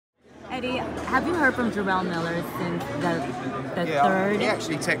Eddie, have you heard from Jarrell Miller since the third? He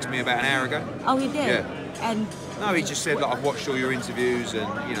actually texted me about an hour ago. Oh, he did? Yeah. And no, he just said, like, I've watched all your interviews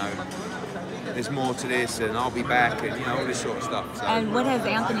and, you know, there's more to this and I'll be back and, you know, all this sort of stuff. So. And what has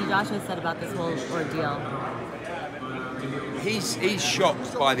Anthony Joshua said about this whole ordeal? He's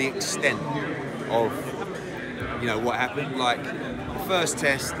shocked by the extent of, you know, what happened. Like, the first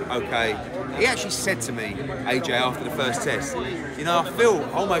test, okay. He actually said to me, AJ, after the first test, you know,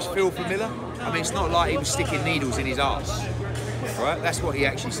 I almost feel for Miller. I mean, it's not like he was sticking needles in his arse, right? That's what he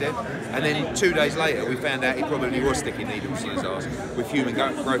actually said. And then 2 days later, we found out he probably was sticking needles in his arse with human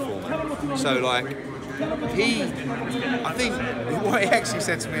growth hormone. So, like, I think what he actually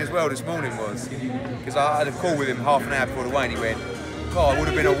said to me as well this morning was, because I had a call with him half an hour before the weigh, and he went, "God, it would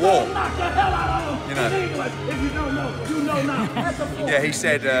have been a war." You know. Yeah, he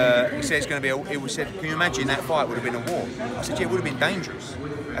said it's going to be. It was said, "Can you imagine that fight would have been a war?" I said, "Yeah, it would have been dangerous.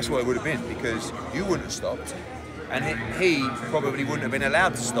 That's what it would have been, because you wouldn't have stopped, and he probably wouldn't have been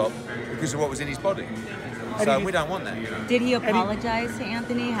allowed to stop because of what was in his body. So we don't want that." Did he apologize to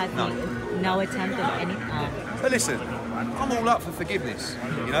Anthony? Has no attempt of any? But listen, I'm all up for forgiveness.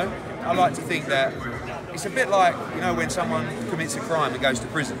 You know, I like to think that it's a bit like, you know, when someone commits a crime and goes to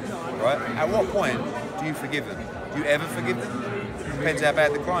prison, right? At what point do you forgive them? Do you ever forgive them? Depends how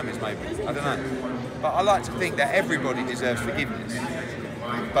bad the crime is, maybe. I don't know. But I like to think that everybody deserves forgiveness.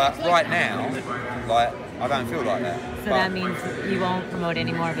 But right now, like, I don't feel like that. So that means you won't promote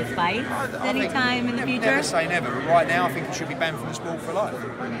any more of his fights anytime in the future? Never say never, but right now I think he should be banned from the sport for life.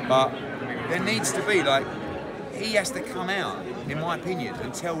 But there needs to be, like, he has to come out, in my opinion,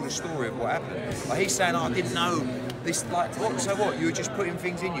 and tell the story of what happened. Like, he's saying, "Oh, I didn't know this," like, what, so what? You were just putting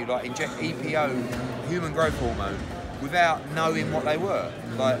things in you, like inject EPO, human growth hormone, without knowing what they were.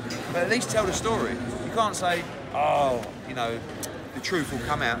 Like, but at least tell the story. You can't say, "Oh, you know, the truth will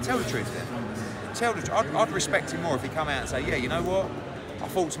come out." Tell the truth then. Tell the truth. I'd respect him more if he come out and say, "Yeah, you know what? I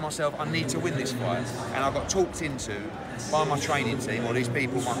thought to myself, I need to win this fight, and I got talked into by my training team or these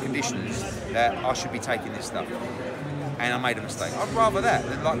people, my conditioners, that I should be taking this stuff, and I made a mistake." I'd rather that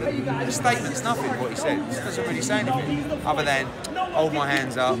than, like, the statement's nothing. What he said, it doesn't really say anything other than hold my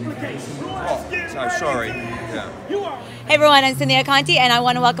hands up. Oh, so sorry. Yeah. Hey everyone, I'm Cynthia Conte, and I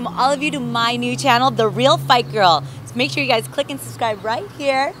want to welcome all of you to my new channel, The Real Fight Girl. So make sure you guys click and subscribe right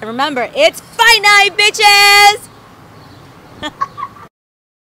here. And remember, it's fight night, bitches!